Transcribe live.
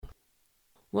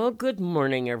Well, good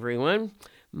morning, everyone.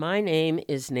 My name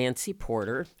is Nancy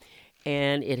Porter,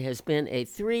 and it has been a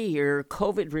 3-year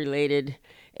COVID-related,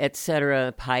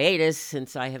 etc. hiatus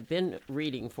since I have been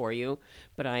reading for you,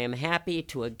 but I am happy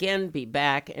to again be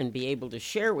back and be able to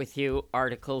share with you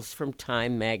articles from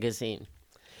Time magazine.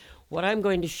 What I'm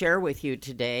going to share with you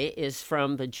today is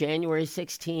from the January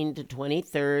 16 to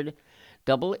 23rd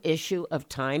double issue of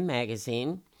Time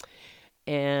magazine,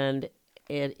 and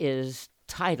it is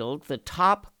titled The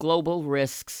Top Global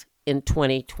Risks in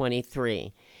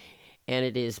 2023, and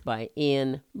it is by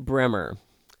Ian Bremmer.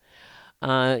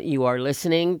 You are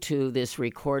listening to this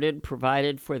recorded,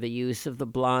 provided for the use of the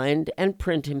blind and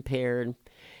print impaired,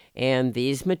 and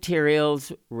these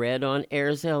materials read on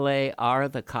Airs LA are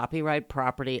the copyright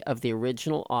property of the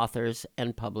original authors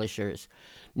and publishers.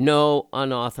 No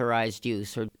unauthorized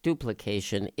use or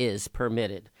duplication is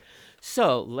permitted.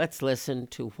 So let's listen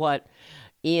to what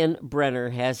Ian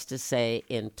Bremmer has to say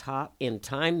in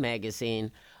Time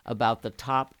magazine about the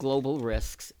top global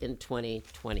risks in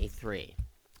 2023.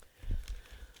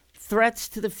 Threats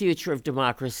to the future of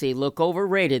democracy look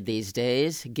overrated these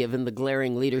days, given the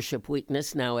glaring leadership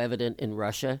weakness now evident in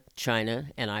Russia, China,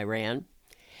 and Iran.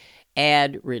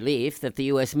 Add relief that the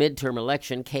U.S. midterm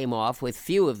election came off with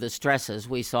few of the stresses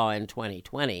we saw in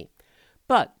 2020.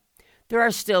 But there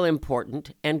are still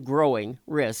important and growing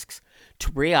risks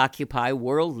to preoccupy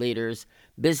world leaders,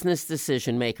 business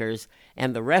decision makers,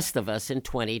 and the rest of us in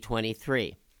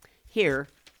 2023. Here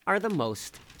are the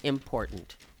most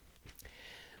important.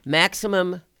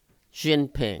 Maximum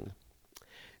Jinping.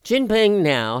 Jinping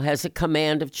now has a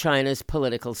command of China's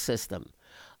political system,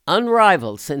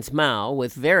 unrivaled since Mao,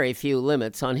 with very few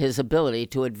limits on his ability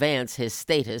to advance his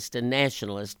statist and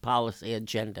nationalist policy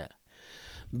agenda.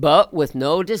 But with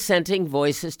no dissenting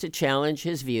voices to challenge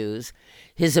his views,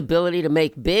 his ability to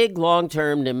make big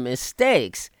long-term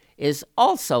mistakes is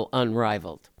also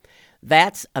unrivaled.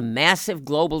 That's a massive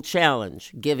global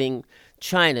challenge, giving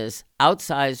China's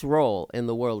outsized role in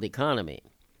the world economy.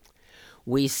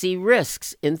 We see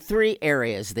risks in 3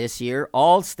 areas this year,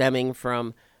 all stemming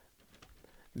from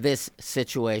this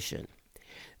situation.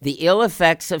 The ill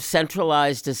effects of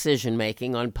centralized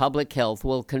decision-making on public health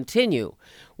will continue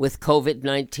with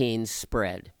COVID-19's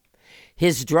spread.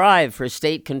 His drive for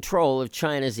state control of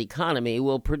China's economy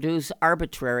will produce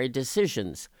arbitrary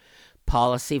decisions,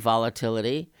 policy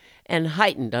volatility, and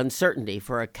heightened uncertainty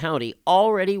for a county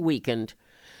already weakened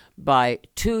by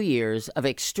 2 years of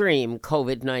extreme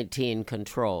COVID-19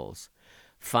 controls.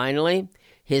 Finally,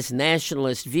 his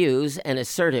nationalist views and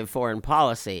assertive foreign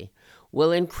policy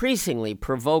will increasingly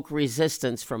provoke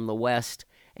resistance from the West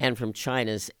and from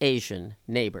China's Asian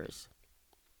neighbors.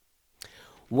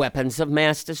 Weapons of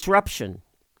mass disruption.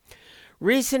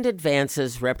 Recent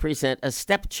advances represent a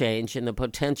step change in the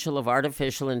potential of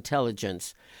artificial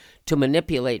intelligence to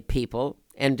manipulate people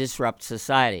and disrupt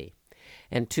society,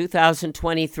 and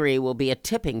 2023 will be a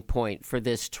tipping point for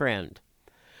this trend.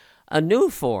 A new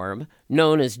form,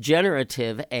 known as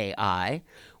generative AI,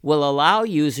 will allow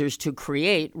users to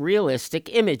create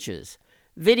realistic images,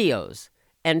 videos,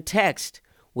 and text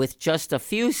with just a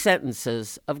few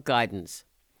sentences of guidance.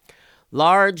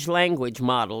 Large language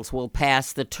models will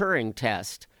pass the Turing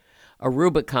test, a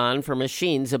Rubicon for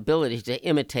machines' ability to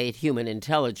imitate human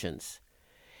intelligence.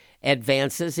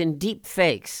 Advances in deep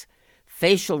fakes,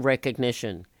 facial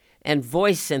recognition, and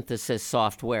voice synthesis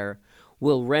software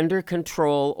will render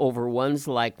control over one's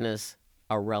likeness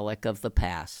a relic of the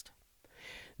past.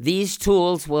 These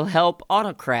tools will help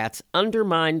autocrats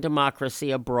undermine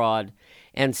democracy abroad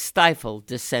and stifle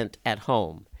dissent at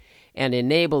home, and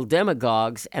enable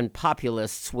demagogues and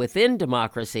populists within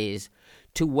democracies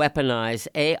to weaponize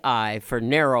AI for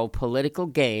narrow political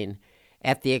gain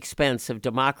at the expense of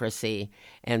democracy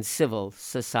and civil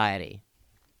society.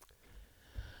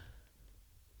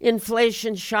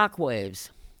 Inflation shockwaves.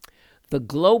 The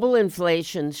global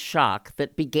inflation shock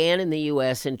that began in the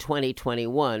U.S. in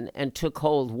 2021 and took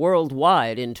hold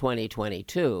worldwide in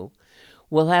 2022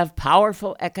 will have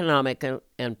powerful economic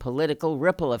and political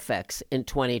ripple effects in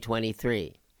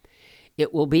 2023.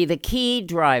 It will be the key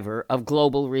driver of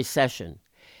global recession,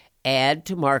 add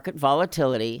to market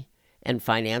volatility and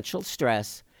financial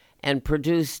stress, and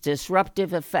produce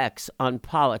disruptive effects on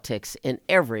politics in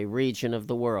every region of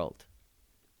the world.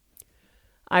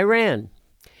 Iran.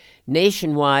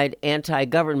 Nationwide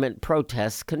anti-government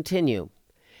protests continue.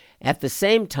 At the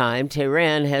same time,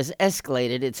 Tehran has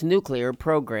escalated its nuclear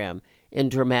program in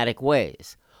dramatic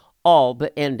ways, all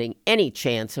but ending any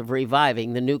chance of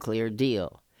reviving the nuclear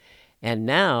deal. And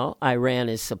now Iran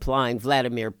is supplying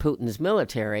Vladimir Putin's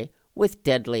military with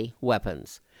deadly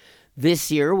weapons.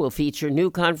 This year will feature new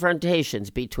confrontations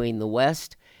between the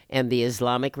West and the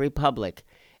Islamic Republic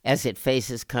as it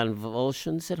faces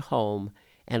convulsions at home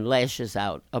and lashes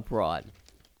out abroad.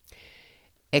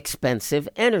 Expensive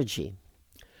energy.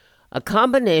 A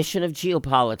combination of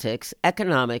geopolitics,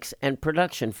 economics, and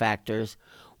production factors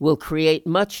will create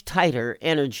much tighter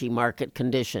energy market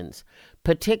conditions,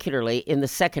 particularly in the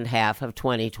second half of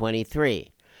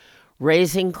 2023,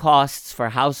 raising costs for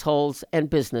households and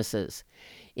businesses,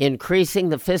 increasing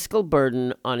the fiscal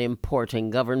burden on importing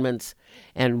governments,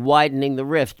 and widening the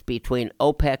rift between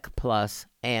OPEC Plus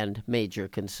and major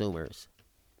consumers.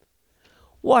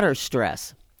 Water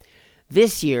stress.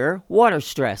 This year, water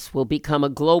stress will become a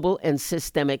global and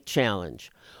systemic challenge,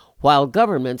 while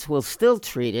governments will still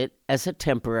treat it as a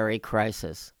temporary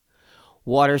crisis.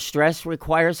 Water stress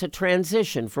requires a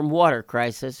transition from water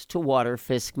crisis to water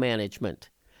fisc management.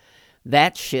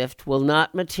 That shift will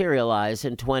not materialize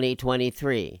in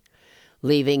 2023,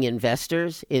 leaving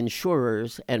investors,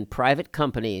 insurers, and private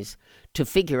companies to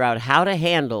figure out how to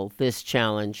handle this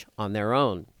challenge on their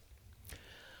own.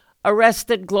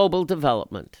 Arrested global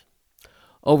development.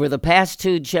 Over the past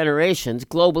 2 generations,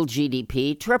 global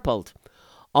GDP tripled.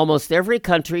 Almost every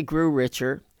country grew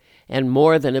richer, and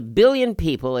more than 1 billion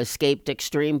people escaped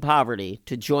extreme poverty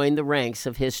to join the ranks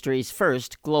of history's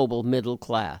first global middle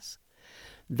class.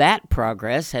 That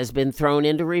progress has been thrown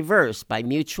into reverse by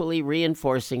mutually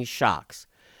reinforcing shocks: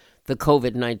 the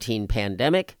COVID-19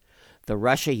 pandemic, the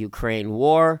Russia-Ukraine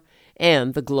war,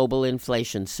 and the global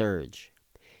inflation surge.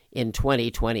 In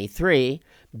 2023,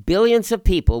 billions of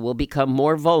people will become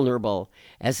more vulnerable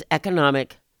as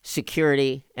economic,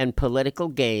 security, and political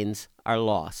gains are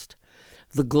lost.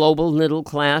 The global middle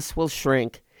class will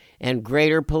shrink, and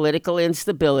greater political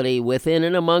instability within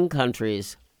and among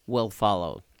countries will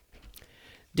follow.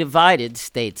 Divided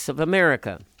states of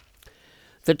America.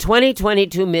 The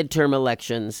 2022 midterm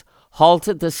elections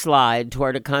halted the slide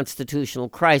toward a constitutional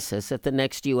crisis at the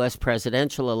next U.S.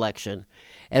 presidential election,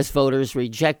 as voters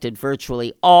rejected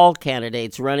virtually all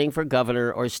candidates running for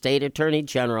governor or state attorney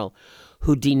general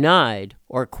who denied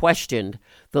or questioned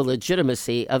the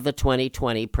legitimacy of the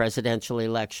 2020 presidential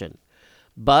election.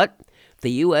 But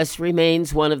the U.S.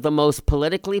 remains one of the most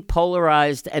politically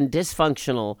polarized and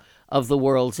dysfunctional of the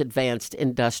world's advanced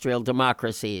industrial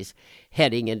democracies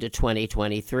heading into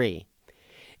 2023.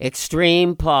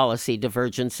 Extreme policy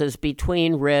divergences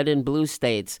between red and blue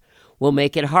states will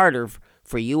make it harder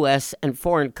for U.S. and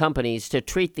foreign companies to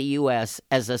treat the U.S.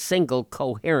 as a single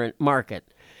coherent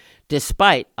market,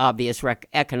 despite obvious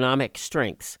economic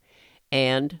strengths,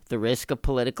 and the risk of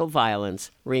political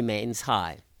violence remains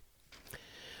high.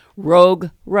 Rogue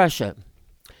Russia.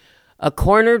 A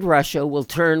cornered Russia will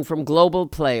turn from global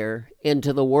player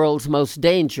into the world's most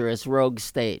dangerous rogue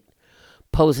state,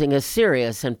 posing a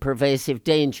serious and pervasive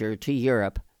danger to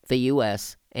Europe, the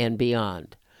U.S., and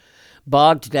beyond.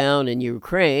 Bogged down in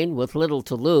Ukraine with little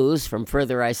to lose from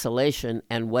further isolation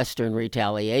and Western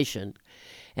retaliation,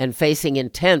 and facing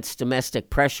intense domestic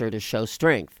pressure to show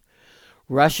strength,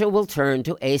 Russia will turn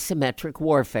to asymmetric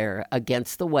warfare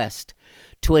against the West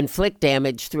to inflict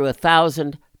damage through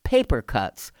 1,000 paper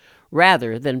cuts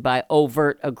rather than by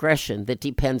overt aggression that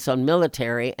depends on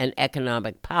military and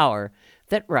economic power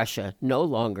that Russia no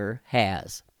longer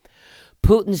has.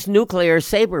 Putin's nuclear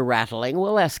saber-rattling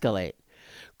will escalate.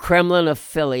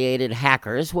 Kremlin-affiliated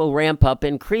hackers will ramp up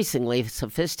increasingly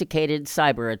sophisticated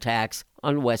cyber attacks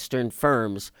on Western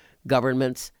firms,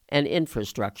 governments, and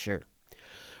infrastructure.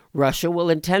 Russia will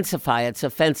intensify its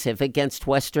offensive against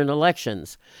Western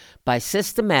elections by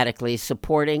systematically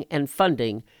supporting and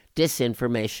funding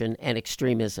disinformation and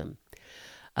extremism.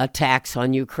 Attacks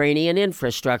on Ukrainian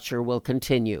infrastructure will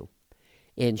continue.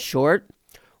 In short,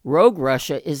 rogue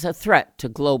Russia is a threat to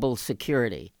global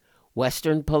security,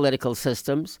 Western political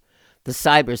systems, the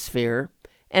cybersphere,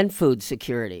 and food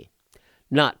security,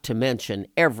 not to mention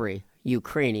every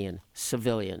Ukrainian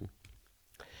civilian.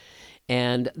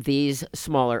 And these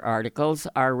smaller articles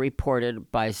are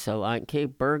reported by Solanke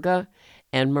Berga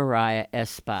and Mariah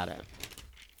Espada.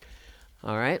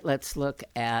 All right, let's look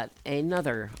at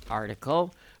another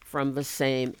article from the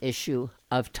same issue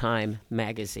of Time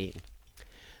magazine.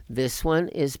 This one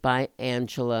is by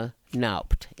Angela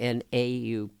Naupt,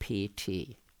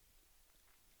 N-A-U-P-T.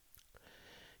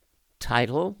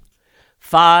 Title: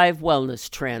 5 Wellness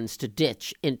Trends to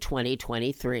Ditch in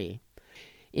 2023.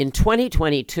 In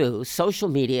 2022, social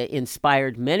media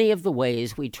inspired many of the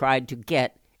ways we tried to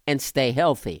get and stay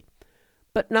healthy,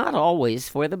 but not always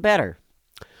for the better.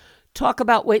 Talk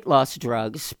about weight loss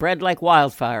drugs spread like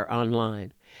wildfire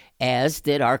online, as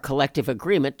did our collective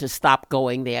agreement to stop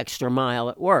going the extra mile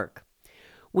at work.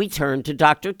 We turned to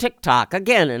Dr. TikTok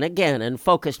again and again and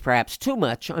focused perhaps too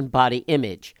much on body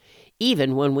image,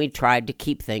 even when we tried to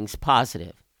keep things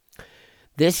positive.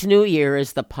 This new year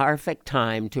is the perfect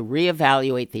time to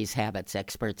reevaluate these habits,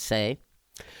 experts say.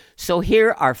 So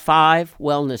here are 5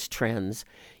 wellness trends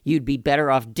you'd be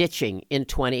better off ditching in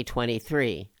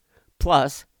 2023,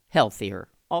 plus healthier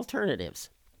alternatives.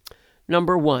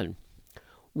 Number 1,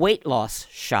 weight loss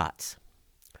shots.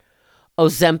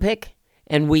 Ozempic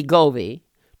and Wegovy,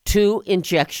 2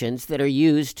 injections that are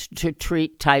used to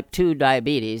treat type 2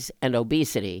 diabetes and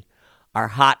obesity, are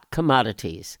hot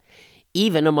commodities,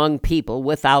 even among people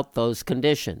without those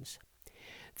conditions.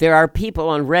 There are people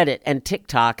on Reddit and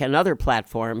TikTok and other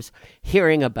platforms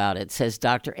hearing about it, says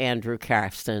Dr. Andrew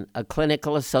Crafton, a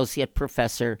clinical associate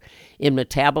professor in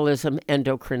metabolism,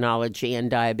 endocrinology, and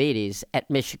diabetes at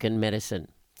Michigan Medicine.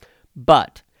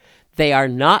 But they are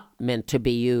not meant to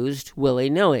be used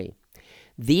willy-nilly.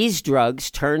 These drugs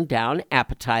turn down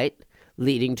appetite,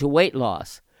 leading to weight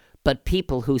loss. But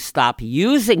people who stop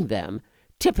using them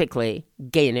typically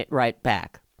gain it right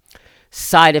back.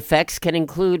 Side effects can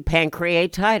include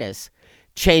pancreatitis,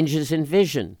 changes in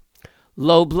vision,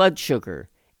 low blood sugar,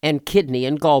 and kidney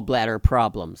and gallbladder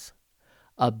problems.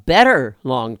 A better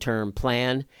long-term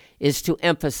plan is to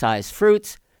emphasize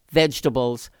fruits,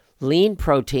 vegetables, lean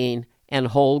protein, and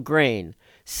whole grain,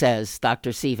 says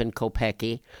Dr. Stephen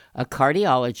Kopecky, a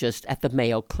cardiologist at the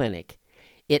Mayo Clinic.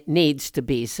 It needs to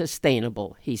be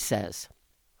sustainable, he says.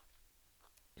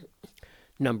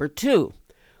 Number 2,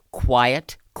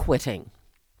 quiet quitting.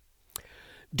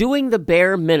 Doing the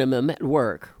bare minimum at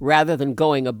work rather than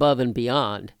going above and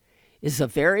beyond is a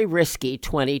very risky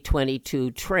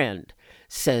 2022 trend,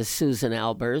 says Susan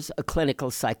Albers, a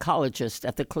clinical psychologist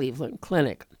at the Cleveland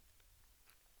Clinic.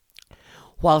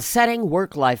 While setting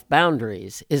work-life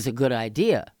boundaries is a good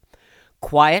idea,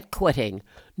 quiet quitting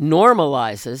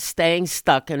normalizes staying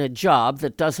stuck in a job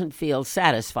that doesn't feel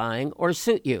satisfying or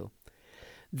suit you.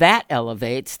 That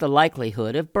elevates the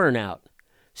likelihood of burnout,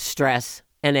 stress,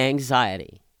 and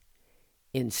anxiety.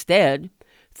 Instead,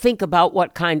 think about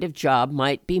what kind of job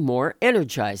might be more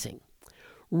energizing.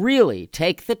 Really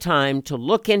take the time to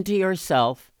look into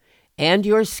yourself and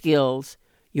your skills,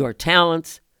 your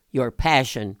talents, your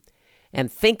passion,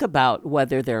 and think about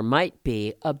whether there might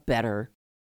be a better.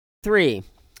 3,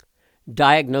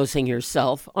 diagnosing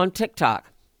yourself on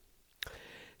TikTok.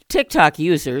 TikTok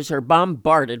users are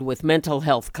bombarded with mental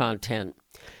health content,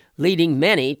 leading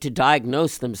many to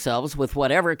diagnose themselves with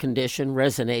whatever condition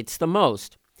resonates the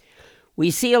most.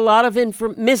 We see a lot of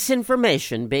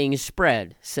misinformation being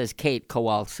spread, says Kate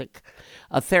Kowalczyk,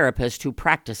 a therapist who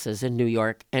practices in New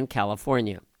York and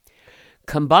California.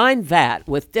 Combine that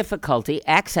with difficulty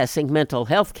accessing mental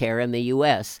health care in the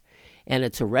U.S., and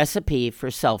it's a recipe for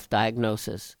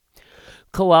self-diagnosis.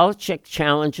 Kowalczyk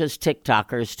challenges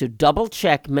TikTokers to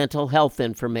double-check mental health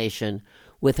information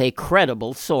with a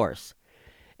credible source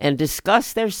and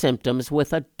discuss their symptoms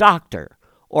with a doctor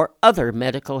or other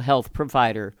medical health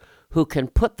provider who can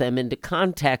put them into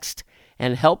context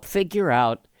and help figure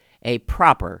out a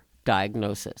proper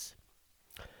diagnosis.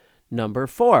 Number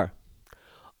 4,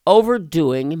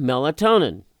 overdoing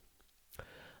melatonin.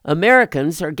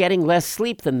 Americans are getting less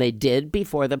sleep than they did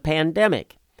before the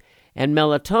pandemic, and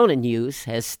melatonin use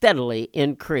has steadily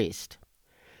increased.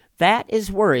 That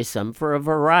is worrisome for a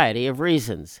variety of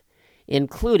reasons,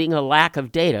 including a lack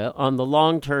of data on the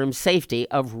long-term safety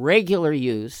of regular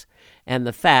use and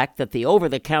the fact that the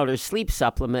over-the-counter sleep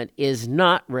supplement is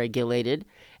not regulated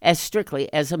as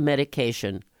strictly as a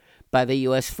medication by the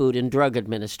U.S. Food and Drug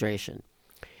Administration.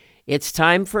 It's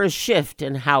time for a shift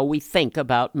in how we think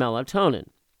about melatonin.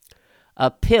 A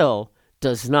pill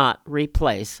does not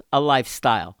replace a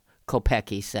lifestyle,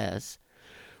 Kopecky says.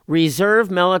 Reserve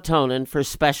melatonin for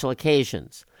special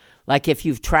occasions, like if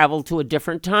you've traveled to a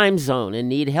different time zone and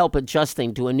need help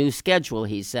adjusting to a new schedule,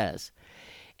 he says.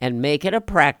 And make it a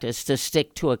practice to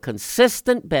stick to a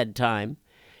consistent bedtime,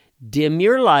 dim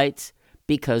your lights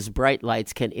because bright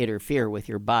lights can interfere with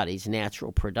your body's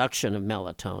natural production of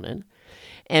melatonin,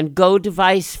 and go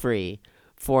device-free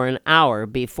for an hour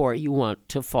before you want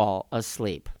to fall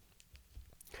asleep.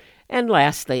 And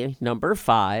lastly, number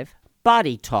 5,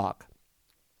 body talk.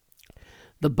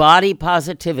 The body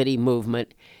positivity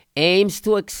movement aims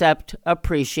to accept,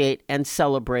 appreciate, and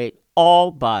celebrate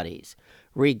all bodies,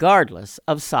 regardless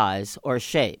of size or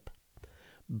shape.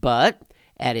 But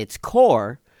at its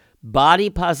core, body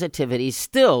positivity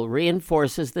still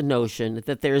reinforces the notion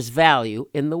that there's value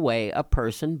in the way a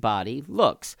person's body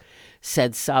looks,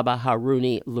 said Saba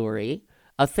Haruni Luri,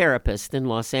 a therapist in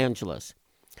Los Angeles.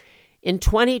 In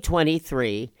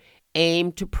 2023,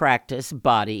 aim to practice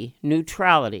body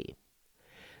neutrality.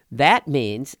 That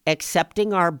means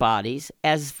accepting our bodies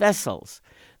as vessels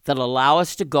that allow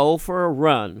us to go for a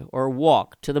run or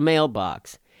walk to the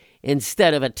mailbox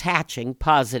instead of attaching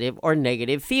positive or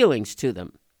negative feelings to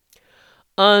them.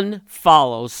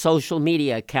 Unfollow social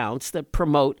media accounts that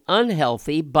promote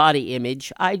unhealthy body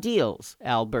image ideals,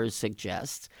 Albers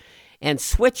suggests, and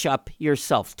switch up your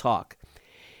self-talk.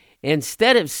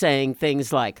 Instead of saying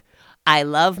things like, I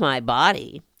love my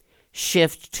body,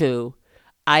 shift to,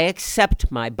 I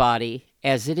accept my body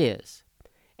as it is,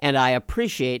 and I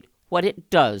appreciate what it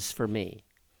does for me,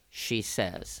 she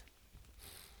says.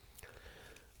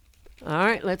 All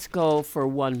right, let's go for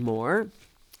one more.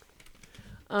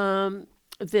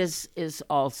 This is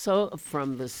also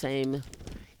from the same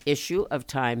issue of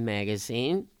Time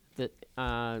magazine, the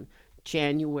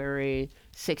January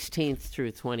 16th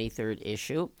through 23rd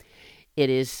issue. It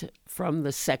is from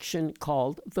the section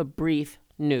called The Brief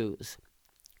News.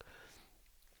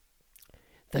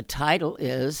 The title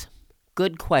is,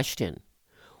 Good Question.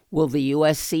 Will the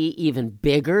U.S. see even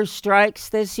bigger strikes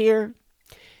this year?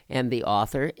 And the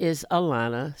author is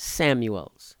Alana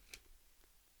Samuels.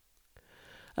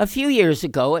 A few years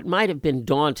ago, it might have been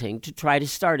daunting to try to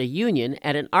start a union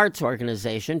at an arts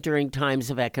organization during times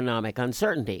of economic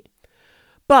uncertainty.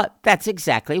 But that's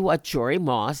exactly what Jory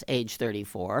Moss, age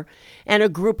 34, and a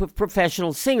group of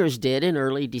professional singers did in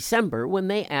early December when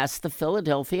they asked the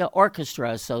Philadelphia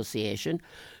Orchestra Association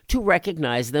to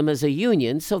recognize them as a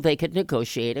union so they could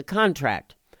negotiate a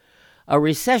contract. A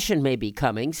recession may be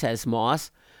coming, says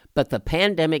Moss, but the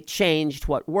pandemic changed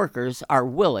what workers are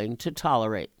willing to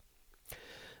tolerate.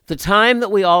 The time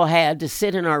that we all had to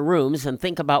sit in our rooms and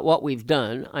think about what we've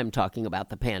done, I'm talking about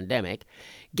the pandemic,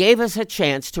 gave us a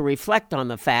chance to reflect on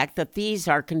the fact that these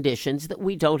are conditions that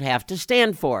we don't have to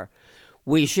stand for.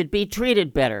 We should be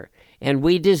treated better, and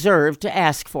we deserve to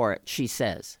ask for it, she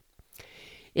says.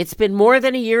 It's been more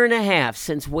than a year and a half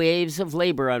since waves of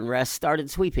labor unrest started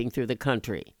sweeping through the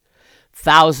country.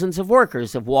 Thousands of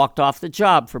workers have walked off the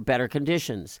job for better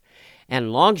conditions,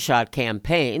 and long-shot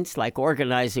campaigns, like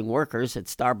organizing workers at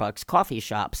Starbucks coffee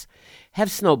shops,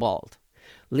 have snowballed,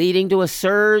 leading to a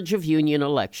surge of union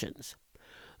elections.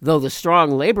 Though the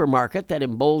strong labor market that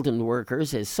emboldened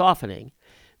workers is softening,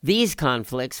 these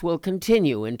conflicts will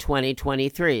continue in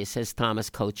 2023, says Thomas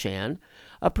Cochan,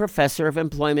 a professor of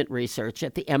employment research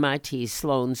at the MIT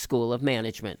Sloan School of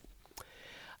Management.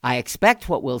 I expect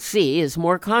what we'll see is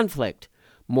more conflict,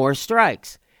 more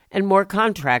strikes, and more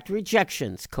contract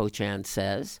rejections, Cochan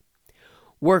says.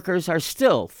 Workers are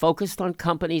still focused on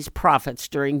companies' profits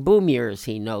during boom years,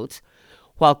 he notes,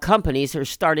 while companies are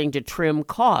starting to trim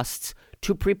costs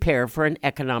to prepare for an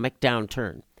economic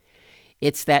downturn.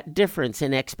 It's that difference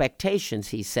in expectations,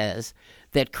 he says,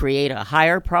 that create a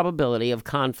higher probability of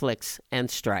conflicts and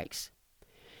strikes.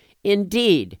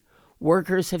 Indeed,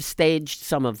 workers have staged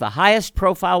some of the highest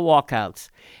profile walkouts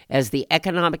as the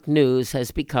economic news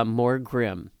has become more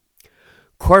grim.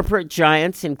 Corporate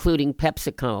giants, including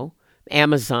PepsiCo,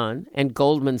 Amazon, and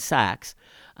Goldman Sachs,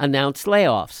 announced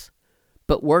layoffs,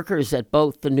 but workers at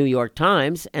both the New York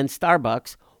Times and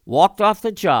Starbucks walked off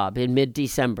the job in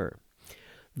mid-December.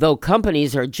 Though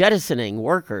companies are jettisoning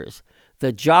workers,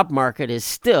 the job market is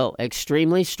still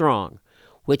extremely strong,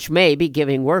 which may be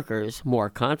giving workers more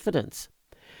confidence.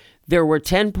 There were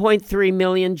 10.3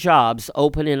 million jobs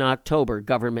open in October,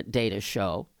 government data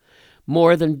show,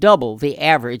 more than double the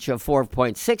average of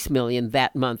 4.6 million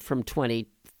that month from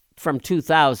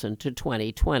 2000 to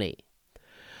 2020.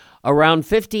 Around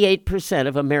 58%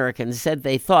 of Americans said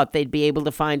they thought they'd be able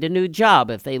to find a new job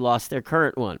if they lost their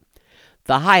current one,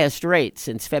 the highest rate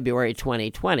since February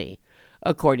 2020,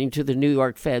 according to the New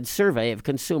York Fed Survey of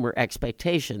Consumer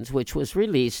Expectations, which was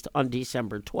released on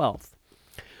December 12th.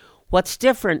 What's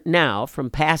different now from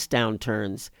past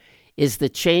downturns is the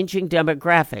changing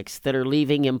demographics that are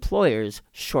leaving employers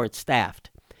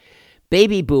short-staffed.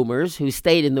 Baby boomers who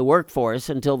stayed in the workforce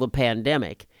until the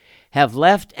pandemic have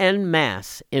left en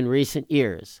masse in recent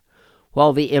years,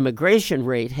 while the immigration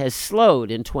rate has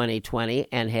slowed in 2020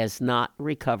 and has not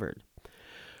recovered.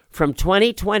 From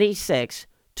 2026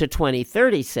 to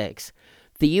 2036,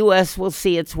 the U.S. will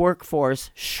see its workforce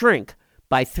shrink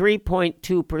by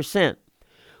 3.2%,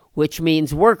 which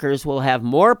means workers will have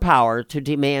more power to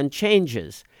demand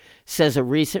changes, says a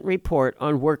recent report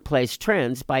on workplace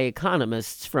trends by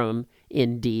economists from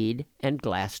Indeed and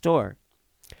Glassdoor.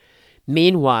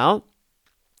 Meanwhile,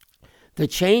 the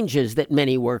changes that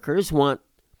many workers want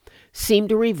seem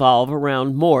to revolve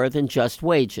around more than just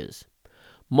wages.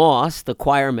 Moss, the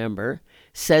choir member,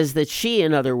 says that she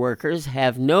and other workers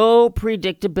have no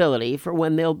predictability for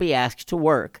when they'll be asked to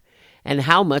work and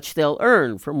how much they'll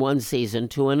earn from one season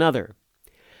to another.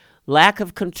 Lack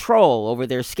of control over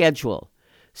their schedule,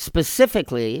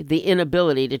 Specifically, the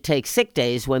inability to take sick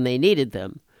days when they needed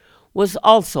them was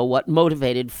also what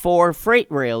motivated 4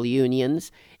 freight rail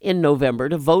unions in November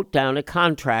to vote down a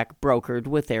contract brokered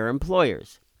with their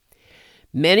employers.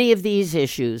 Many of these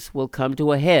issues will come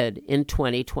to a head in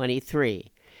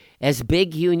 2023 as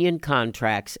big union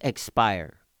contracts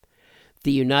expire.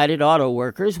 The United Auto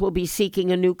Workers will be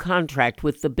seeking a new contract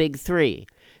with the Big Three,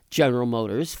 General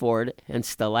Motors, Ford, and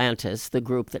Stellantis, the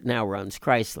group that now runs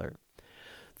Chrysler.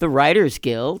 The Writers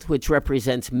Guild, which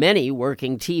represents many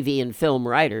working TV and film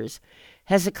writers,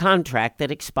 has a contract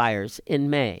that expires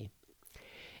in May.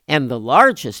 And the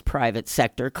largest private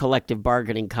sector collective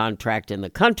bargaining contract in the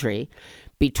country,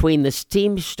 between the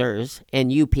Teamsters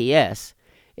and UPS,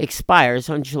 expires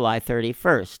on July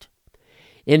 31st.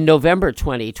 In November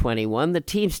 2021, the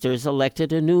Teamsters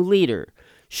elected a new leader,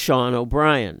 Sean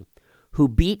O'Brien, who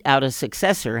beat out a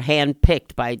successor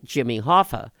handpicked by Jimmy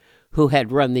Hoffa, who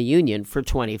had run the union for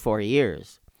 24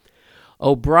 years.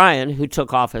 O'Brien, who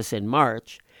took office in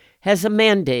March, has a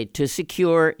mandate to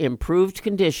secure improved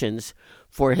conditions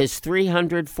for his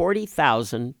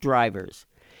 340,000 drivers.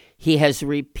 He has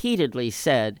repeatedly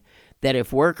said that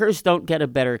if workers don't get a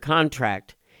better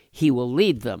contract, he will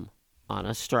lead them on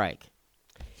a strike.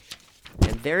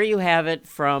 And there you have it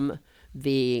from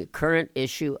the current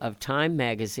issue of Time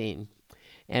magazine.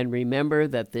 And remember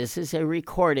that this is a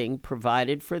recording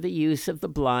provided for the use of the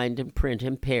blind and print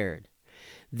impaired.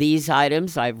 These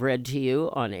items I've read to you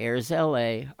on Airs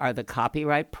LA are the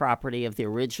copyright property of the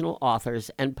original authors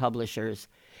and publishers,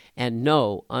 and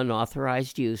no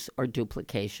unauthorized use or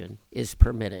duplication is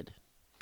permitted.